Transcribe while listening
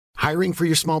Hiring for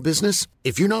your small business?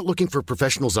 If you're not looking for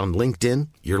professionals on LinkedIn,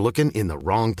 you're looking in the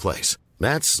wrong place.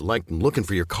 That's like looking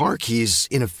for your car keys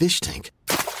in a fish tank.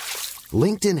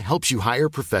 LinkedIn helps you hire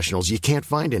professionals you can't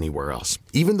find anywhere else,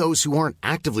 even those who aren't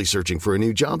actively searching for a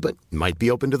new job but might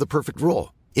be open to the perfect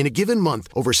role. In a given month,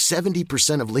 over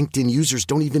 70% of LinkedIn users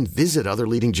don't even visit other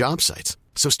leading job sites.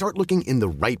 So start looking in the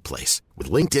right place.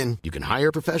 With LinkedIn, you can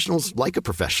hire professionals like a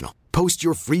professional. Post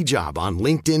your free job on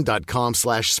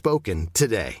linkedin.com/spoken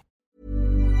today.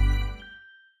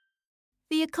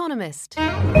 The Economist.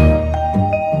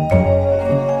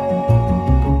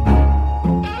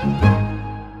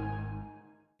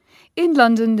 In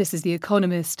London, this is The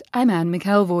Economist. I'm Anne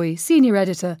McElvoy, Senior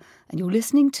Editor, and you're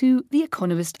listening to The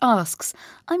Economist Asks.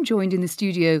 I'm joined in the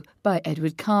studio by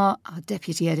Edward Carr, our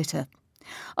Deputy Editor.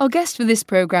 Our guest for this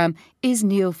programme is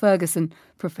Niall Ferguson,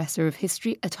 Professor of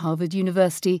History at Harvard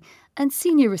University and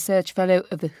Senior Research Fellow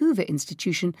of the Hoover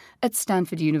Institution at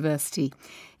Stanford University.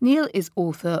 Niall is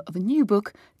author of a new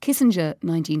book, Kissinger,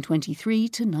 1923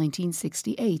 to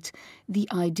 1968, The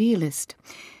Idealist.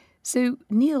 So,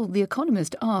 Niall, The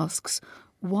Economist asks,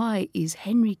 why is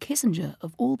Henry Kissinger,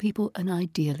 of all people, an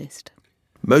idealist?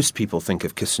 Most people think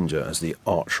of Kissinger as the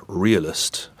arch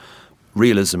realist.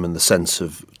 Realism in the sense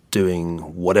of doing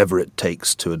whatever it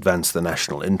takes to advance the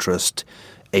national interest,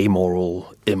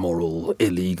 amoral, immoral,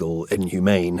 illegal,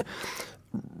 inhumane.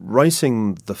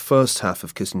 Writing the first half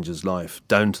of Kissinger's life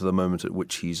down to the moment at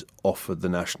which he's offered the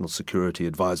National Security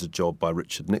Advisor job by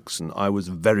Richard Nixon, I was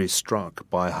very struck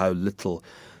by how little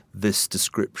this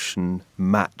description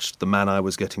matched the man I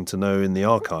was getting to know in the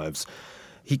archives.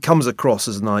 He comes across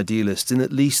as an idealist in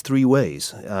at least three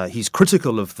ways. He's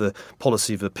critical of the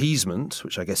policy of appeasement,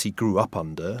 which I guess he grew up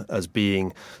under, as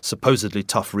being supposedly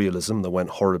tough realism that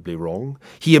went horribly wrong.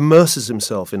 He immerses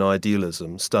himself in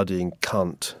idealism, studying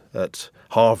Kant at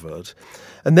Harvard.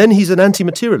 And then he's an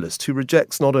anti-materialist who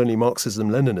rejects not only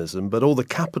Marxism-Leninism, but all the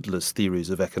capitalist theories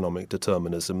of economic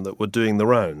determinism that were doing the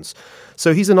rounds.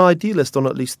 So he's an idealist on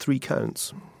at least three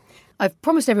counts. I've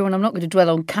promised everyone I'm not going to dwell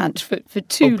on Kant for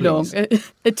too long,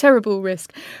 a terrible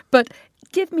risk. But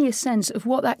give me a sense of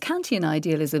what that Kantian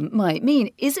idealism might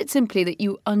mean. Is it simply that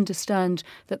you understand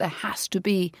that there has to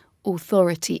be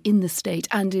authority in the state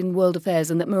and in world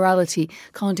affairs and that morality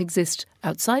can't exist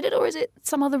outside it? Or is it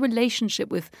some other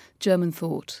relationship with German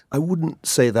thought? I wouldn't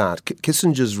say that.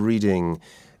 Kissinger's reading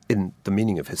in The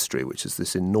Meaning of History, which is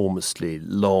this enormously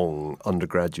long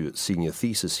undergraduate senior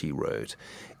thesis he wrote,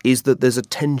 is that there's a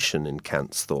tension in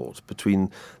Kant's thought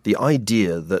between the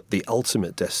idea that the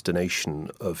ultimate destination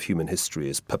of human history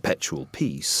is perpetual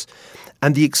peace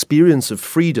and the experience of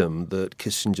freedom that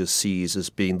Kissinger sees as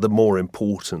being the more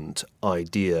important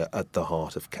idea at the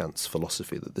heart of Kant's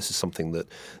philosophy, that this is something that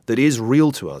is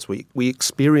real to us. We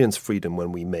experience freedom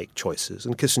when we make choices.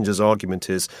 And Kissinger's argument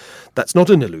is that's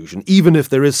not an illusion. Even if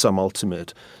there is some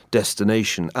ultimate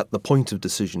destination at the point of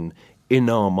decision, in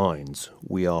our minds,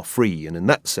 we are free. And in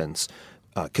that sense,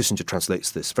 Kissinger translates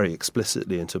this very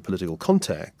explicitly into a political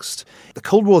context. The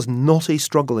Cold War is not a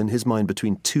struggle in his mind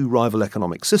between two rival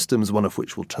economic systems, one of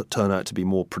which will turn out to be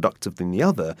more productive than the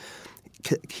other.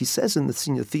 He says in the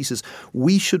senior thesis,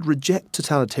 we should reject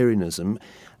totalitarianism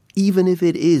even if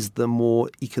it is the more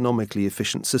economically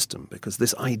efficient system, because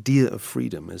this idea of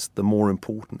freedom is the more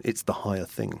important, it's the higher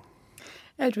thing.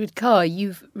 Edward Carr,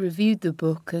 you've reviewed the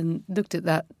book and looked at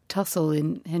that tussle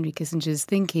in Henry Kissinger's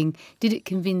thinking. Did it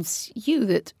convince you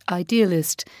that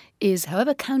idealist is,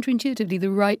 however counterintuitively,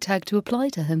 the right tag to apply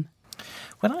to him?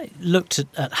 When I looked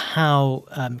at how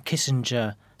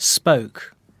Kissinger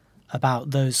spoke about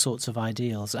those sorts of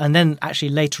ideals, and then actually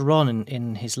later on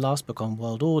in his last book on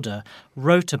world order,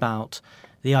 wrote about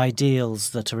the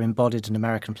ideals that are embodied in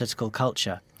American political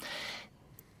culture,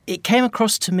 it came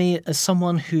across to me as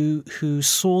someone who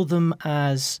saw them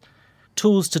as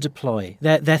tools to deploy.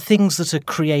 They're things that are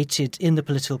created in the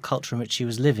political culture in which he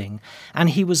was living. And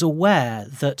he was aware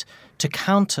that to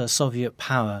counter Soviet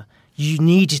power, you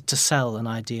needed to sell an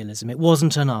idealism. It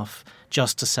wasn't enough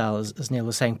just to sell, as Niall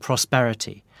was saying,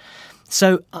 prosperity.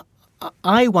 So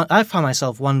I found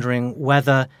myself wondering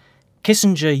whether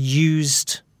Kissinger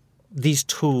used these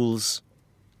tools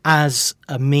as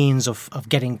a means of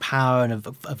getting power and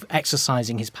of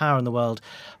exercising his power in the world,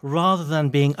 rather than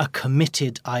being a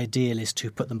committed idealist who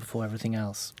put them before everything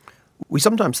else. We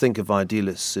sometimes think of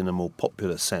idealists in a more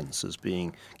popular sense as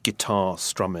being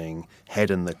guitar-strumming,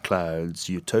 head in the clouds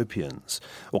utopians.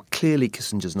 Well, clearly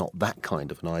Kissinger's not that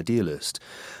kind of an idealist.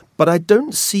 But I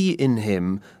don't see in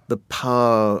him the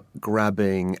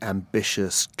power-grabbing,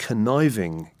 ambitious,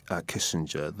 conniving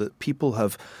Kissinger that people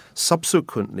have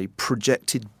subsequently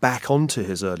projected back onto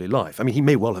his early life. I mean, he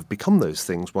may well have become those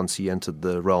things once he entered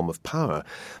the realm of power.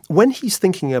 When he's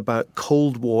thinking about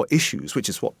Cold War issues, which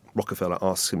is what Rockefeller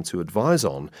asks him to advise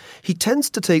on, he tends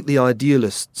to take the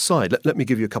idealist side. Let me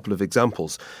give you a couple of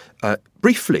examples.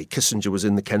 Briefly, Kissinger was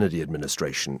in the Kennedy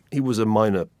administration. He was a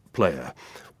minor player.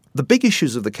 The big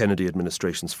issues of the Kennedy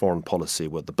administration's foreign policy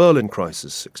were the Berlin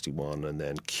crisis, 1961, and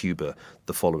then Cuba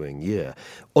the following year.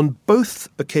 On both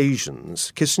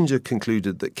occasions, Kissinger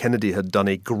concluded that Kennedy had done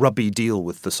a grubby deal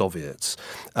with the Soviets.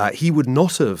 He would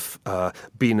not have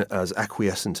been as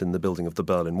acquiescent in the building of the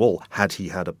Berlin Wall had he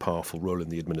had a powerful role in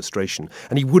the administration,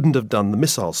 and he wouldn't have done the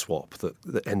missile swap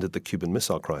that ended the Cuban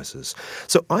Missile Crisis.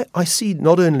 So I see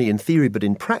not only in theory but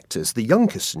in practice the young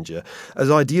Kissinger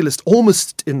as idealist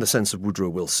almost in the sense of Woodrow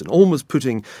Wilson, almost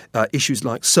putting issues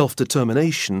like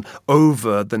self-determination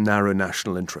over the narrow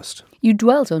national interest. You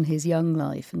dwelt on his young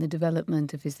life and the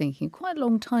development of his thinking quite a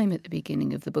long time at the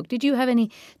beginning of the book. Did you have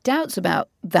any doubts about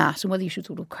that and whether you should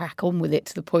sort of crack on with it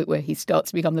to the point where he starts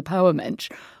to become the power mensch?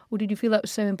 Or did you feel that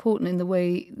was so important in the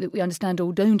way that we understand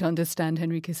or don't understand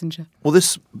Henry Kissinger? Well,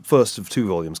 this first of two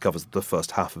volumes covers the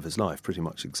first half of his life pretty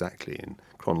much exactly in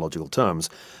chronological terms.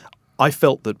 I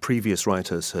felt that previous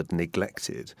writers had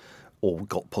neglected or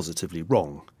got positively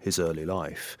wrong his early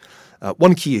life.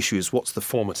 One key issue is what's the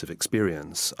formative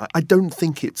experience. I don't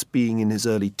think it's being in his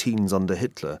early teens under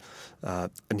Hitler,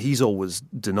 and he's always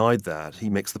denied that. He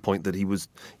makes the point that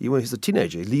he's a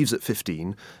teenager. He leaves at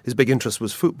 15. His big interest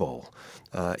was football.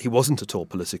 He wasn't at all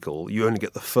political. You only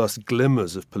get the first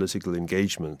glimmers of political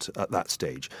engagement at that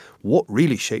stage. What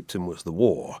really shaped him was the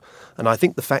war. And I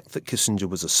think the fact that Kissinger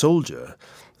was a soldier,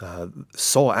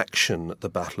 saw action at the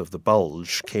Battle of the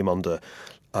Bulge, came under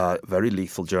very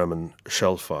lethal German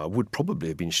shell fire, would probably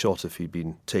have been shot if he'd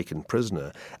been taken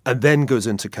prisoner, and then goes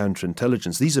into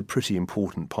counterintelligence. These are pretty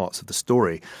important parts of the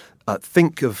story.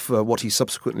 Think of what he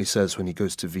subsequently says when he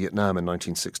goes to Vietnam in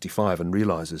 1965 and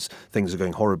realizes things are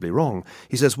going horribly wrong.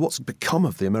 He says, what's become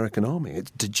of the American army?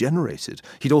 It's degenerated.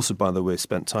 He'd also, by the way,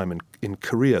 spent time in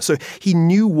Korea. So he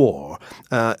knew war,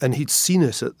 and he'd seen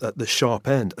it at the sharp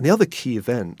end. And the other key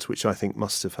event, which I think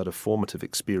must have had a formative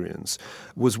experience,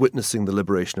 was witnessing the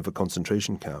liberation of a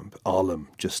concentration camp, Arlem,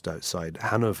 just outside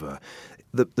Hanover.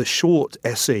 The short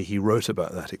essay he wrote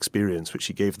about that experience, which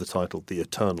he gave the title The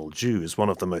Eternal Jew, is one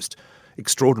of the most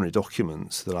extraordinary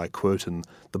documents that I quote in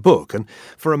the book. And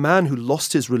for a man who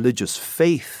lost his religious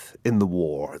faith in the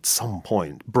war at some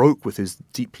point, broke with his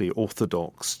deeply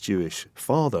orthodox Jewish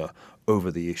father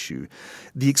over the issue,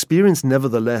 the experience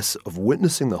nevertheless of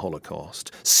witnessing the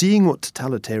Holocaust, seeing what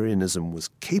totalitarianism was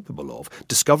capable of,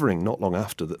 discovering not long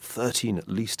after that 13 at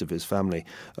least of his family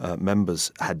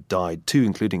members had died too,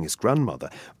 including his grandmother,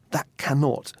 that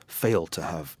cannot fail to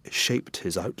have shaped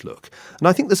his outlook. And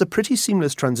I think there's a pretty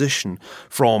seamless transition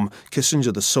from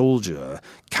Kissinger the soldier,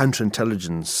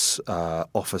 counterintelligence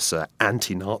officer,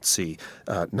 anti-Nazi,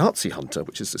 Nazi hunter,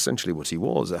 which is essentially what he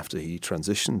was after he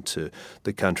transitioned to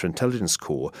the counterintelligence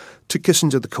corps, to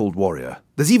Kissinger the Cold Warrior.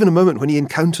 There's even a moment when he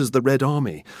encounters the Red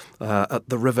Army at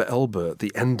the River Elbe at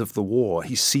the end of the war.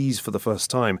 He sees for the first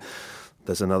time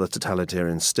there's another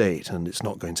totalitarian state and it's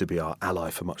not going to be our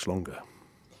ally for much longer.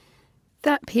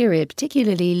 That period,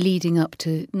 particularly leading up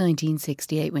to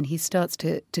 1968, when he starts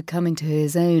to come into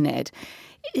his own, Ed,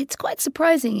 it's quite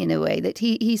surprising in a way that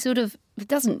he sort of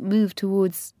doesn't move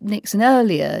towards Nixon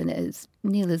earlier. And as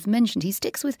Neil has mentioned, he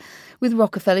sticks with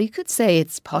Rockefeller. You could say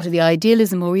it's part of the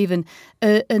idealism or even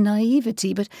a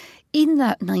naivety. But in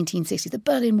that 1960s, the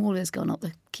Berlin Wall has gone up,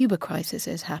 the Cuba crisis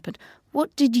has happened.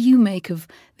 What did you make of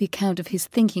the account of his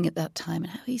thinking at that time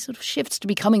and how he sort of shifts to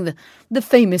becoming the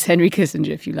famous Henry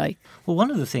Kissinger, if you like? Well,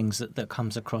 one of the things that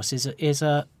comes across is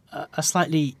a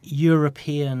slightly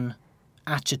European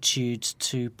attitude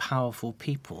to powerful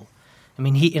people. I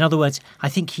mean, in other words, I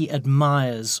think he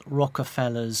admires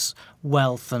Rockefeller's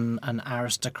wealth and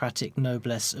aristocratic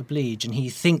noblesse oblige, and he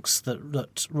thinks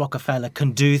that Rockefeller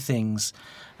can do things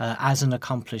as an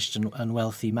accomplished and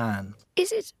wealthy man.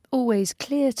 Is it always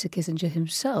clear to Kissinger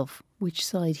himself which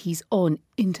side he's on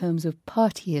in terms of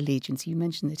party allegiance? You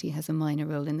mentioned that he has a minor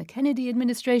role in the Kennedy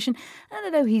administration, and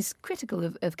although he's critical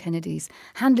of Kennedy's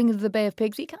handling of the Bay of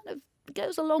Pigs, he kind of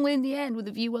goes along in the end with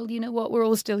the view, well, you know what, we're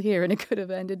all still here and it could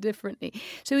have ended differently.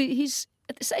 So he's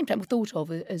at the same time thought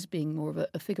of as being more of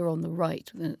a figure on the right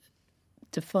with a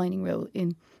defining role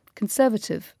in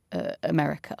conservative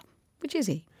America. Which is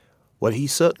he? Well, he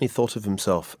certainly thought of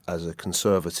himself as a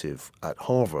conservative at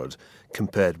Harvard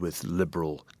compared with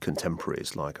liberal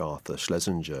contemporaries like Arthur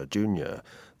Schlesinger Jr.,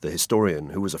 the historian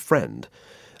who was a friend.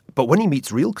 But when he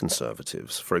meets real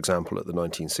conservatives, for example, at the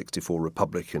 1964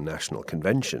 Republican National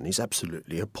Convention, he's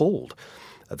absolutely appalled.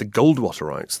 The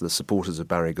Goldwaterites, the supporters of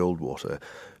Barry Goldwater,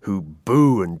 who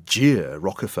boo and jeer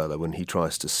Rockefeller when he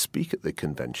tries to speak at the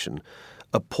convention,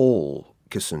 appall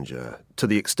Kissinger to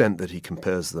the extent that he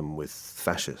compares them with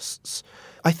fascists.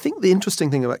 I think the interesting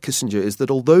thing about Kissinger is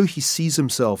that although he sees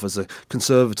himself as a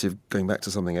conservative, going back to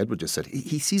something Edward just said,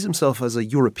 he sees himself as a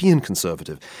European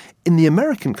conservative. In the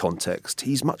American context,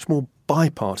 he's much more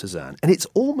bipartisan. And it's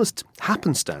almost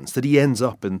happenstance that he ends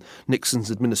up in Nixon's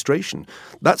administration.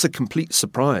 That's a complete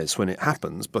surprise when it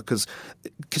happens because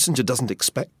Kissinger doesn't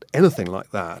expect anything like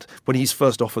that. When he's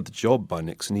first offered the job by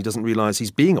Nixon, he doesn't realize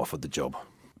he's being offered the job.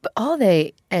 But are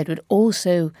they, Edward,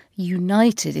 also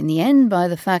united in the end by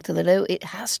the fact that it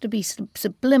has to be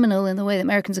subliminal in the way that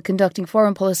Americans are conducting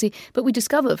foreign policy? But we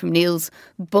discover from Niall's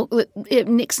book that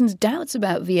Nixon's doubts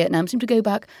about Vietnam seem to go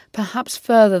back perhaps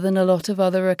further than a lot of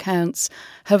other accounts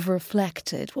have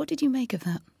reflected. What did you make of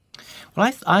that?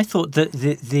 Well, I thought that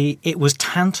it was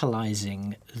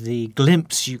tantalising, the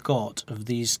glimpse you got of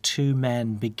these two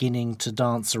men beginning to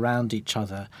dance around each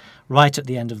other right at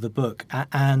the end of the book.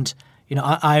 And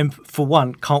I for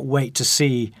one, can't wait to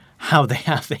see how they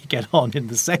get on in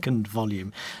the second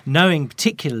volume, knowing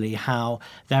particularly how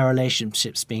their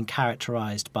relationship's being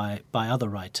characterised by other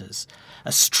writers.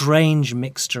 A strange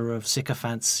mixture of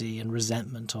sycophancy and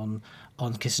resentment on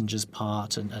Kissinger's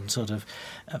part and sort of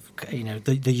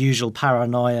the usual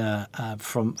paranoia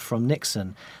from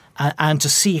Nixon. And to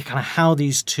see kind of how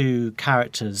these two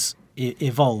characters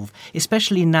evolve,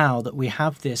 especially now that we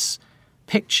have this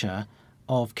picture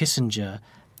of Kissinger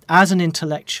as an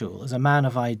intellectual, as a man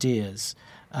of ideas,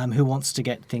 who wants to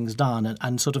get things done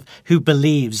and sort of who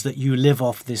believes that you live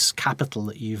off this capital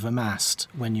that you've amassed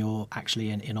when you're actually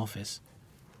in office.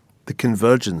 The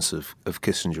convergence of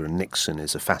Kissinger and Nixon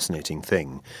is a fascinating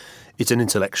thing. It's an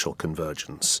intellectual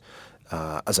convergence.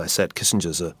 As I said,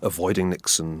 Kissinger's avoiding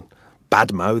Nixon,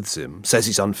 badmouths him, says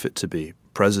he's unfit to be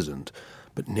president,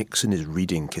 but Nixon is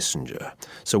reading Kissinger.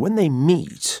 So when they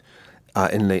meet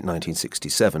in late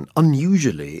 1967,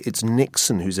 unusually it's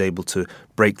Nixon who's able to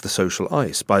break the social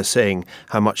ice by saying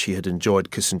how much he had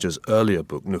enjoyed Kissinger's earlier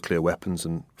book, Nuclear Weapons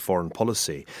and Foreign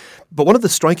Policy. But one of the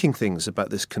striking things about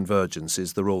this convergence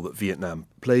is the role that Vietnam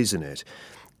plays in it.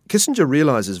 Kissinger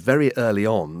realizes very early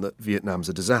on that Vietnam's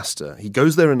a disaster. He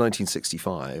goes there in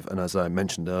 1965, and as I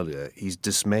mentioned earlier, he's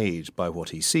dismayed by what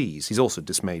he sees. He's also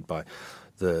dismayed by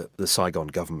the Saigon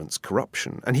government's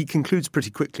corruption. And he concludes pretty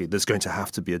quickly there's going to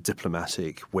have to be a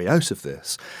diplomatic way out of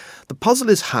this. The puzzle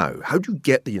is how. How do you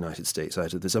get the United States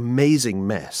out of this amazing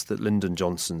mess that Lyndon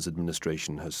Johnson's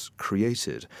administration has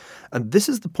created? And this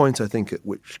is the point, I think, at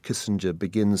which Kissinger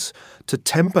begins to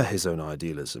temper his own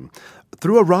idealism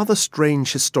through a rather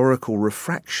strange historical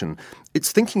refraction.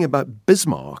 It's thinking about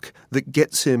Bismarck that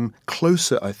gets him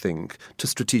closer, I think, to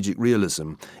strategic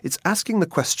realism. It's asking the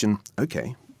question,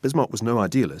 okay, Bismarck was no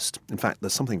idealist. In fact,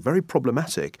 there's something very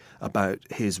problematic about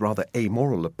his rather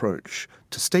amoral approach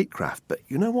to statecraft. But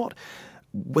you know what?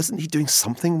 Wasn't he doing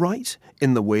something right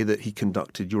in the way that he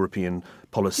conducted European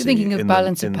policy? You're thinking of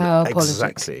balance of power politics.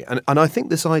 Exactly. And I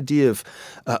think this idea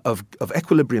of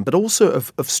equilibrium, but also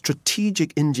of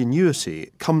strategic ingenuity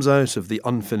comes out of the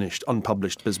unfinished,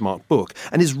 unpublished Bismarck book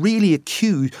and is really a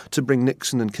cue to bring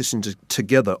Nixon and Kissinger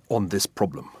together on this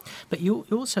problem. But you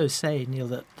also say,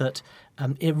 Neil, that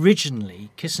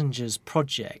originally Kissinger's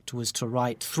project was to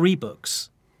write 3 books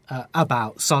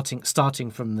about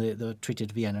starting from the Treaty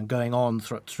of Vienna and going on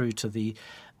through to the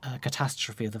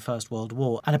catastrophe of the First World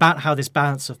War, and about how this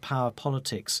balance of power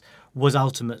politics was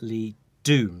ultimately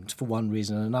doomed for one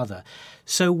reason or another.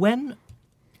 So when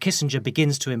Kissinger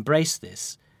begins to embrace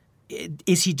this,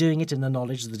 is he doing it in the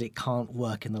knowledge that it can't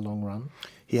work in the long run?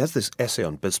 He has this essay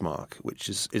on Bismarck, which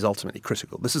is ultimately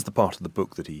critical. This is the part of the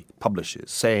book that he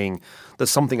publishes, saying there's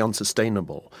something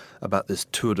unsustainable about this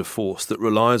tour de force that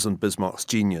relies on Bismarck's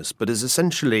genius, but is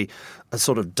essentially a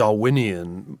sort of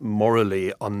Darwinian,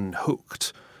 morally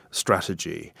unhooked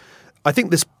strategy. I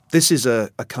think this is a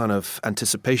kind of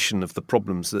anticipation of the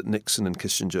problems that Nixon and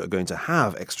Kissinger are going to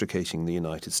have extricating the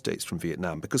United States from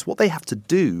Vietnam, because what they have to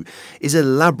do is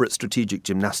elaborate strategic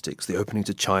gymnastics, the opening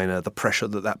to China, the pressure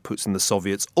that puts in the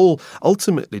Soviets, all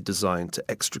ultimately designed to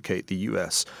extricate the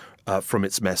US from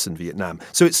its mess in Vietnam.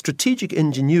 So it's strategic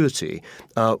ingenuity,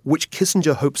 which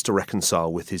Kissinger hopes to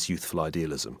reconcile with his youthful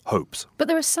idealism. Hopes. But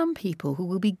there are some people who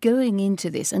will be going into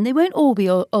this, and they won't all be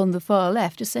on the far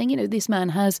left, just saying, this man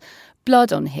has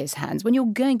blood on his hands. When you're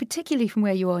going, particularly from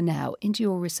where you are now, into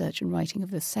your research and writing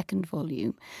of the second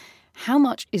volume, how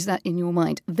much is that in your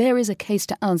mind? There is a case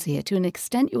to answer here. To an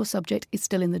extent, your subject is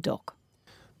still in the dock.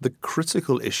 The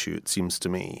critical issue, it seems to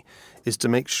me, is to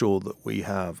make sure that we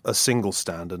have a single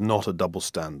standard, not a double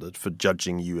standard, for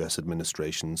judging US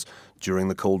administrations during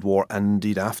the Cold War and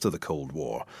indeed after the Cold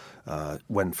War,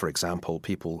 when, for example,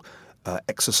 people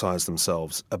exercised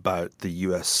themselves about the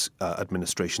US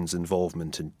administration's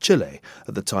involvement in Chile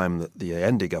at the time that the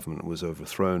Allende government was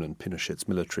overthrown and Pinochet's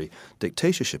military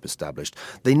dictatorship established.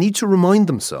 They need to remind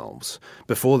themselves,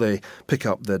 before they pick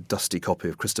up their dusty copy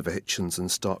of Christopher Hitchens and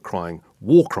start crying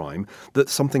war crime, that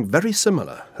something very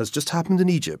similar has just happened in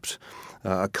Egypt.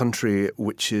 A country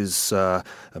which is a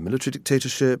military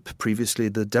dictatorship. Previously,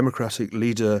 the democratic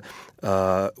leader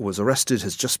was arrested,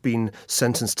 has just been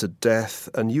sentenced to death,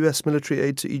 and US military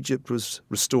aid to Egypt was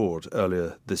restored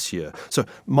earlier this year. So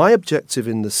my objective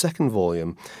in the second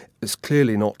volume is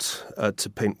clearly not to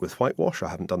paint with whitewash. I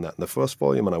haven't done that in the first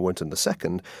volume and I won't in the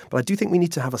second. But I do think we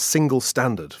need to have a single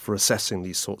standard for assessing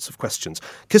these sorts of questions.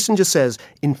 Kissinger says,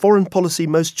 in foreign policy,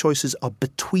 most choices are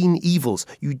between evils.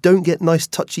 You don't get nice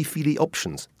touchy-feely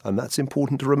options. And that's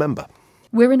important to remember.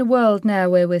 We're in a world now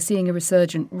where we're seeing a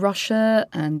resurgent Russia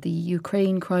and the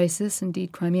Ukraine crisis,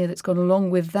 indeed Crimea that's gone along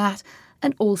with that,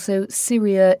 and also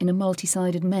Syria in a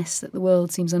multi-sided mess that the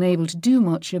world seems unable to do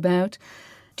much about.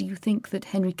 Do you think that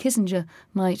Henry Kissinger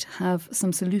might have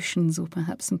some solutions or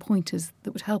perhaps some pointers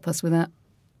that would help us with that?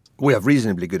 We have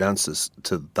reasonably good answers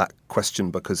to that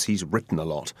question because he's written a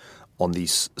lot on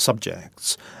these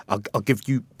subjects. I'll give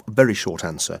you a very short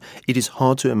answer. It is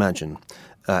hard to imagine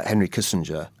Henry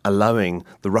Kissinger allowing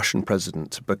the Russian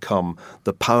president to become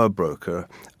the power broker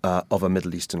of a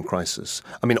Middle Eastern crisis.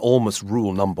 I mean, almost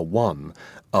rule number one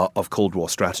of Cold War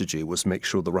strategy was make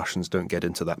sure the Russians don't get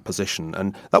into that position.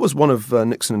 And that was one of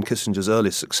Nixon and Kissinger's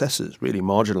early successes, really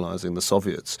marginalizing the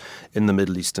Soviets in the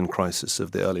Middle Eastern crisis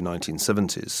of the early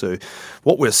 1970s. So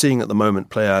what we're seeing at the moment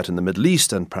play out in the Middle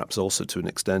East and perhaps also to an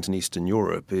extent in Eastern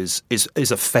Europe is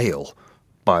a fail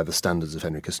by the standards of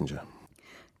Henry Kissinger.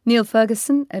 Niall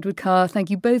Ferguson, Edward Carr, thank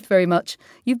you both very much.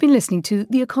 You've been listening to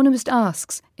The Economist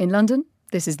Asks. In London,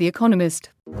 this is The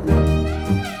Economist.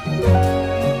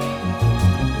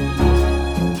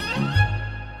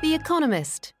 The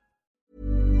Economist.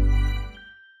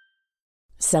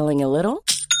 Selling a little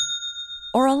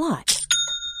or a lot?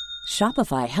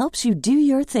 Shopify helps you do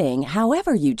your thing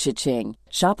however you cha-ching.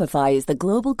 Shopify is the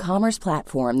global commerce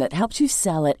platform that helps you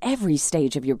sell at every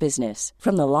stage of your business.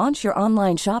 From the launch your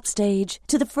online shop stage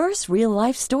to the first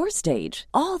real-life store stage,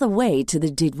 all the way to the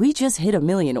did we just hit a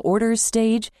million orders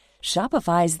stage.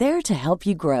 Shopify is there to help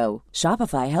you grow.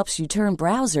 Shopify helps you turn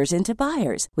browsers into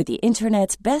buyers with the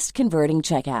internet's best converting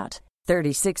checkout.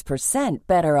 36%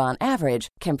 better on average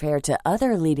compared to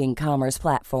other leading commerce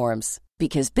platforms.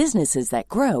 Because businesses that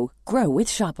grow, grow with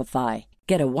Shopify.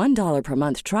 Get a $1 per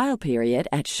month trial period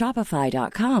at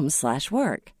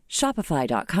shopify.com/work.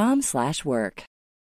 Shopify.com/work.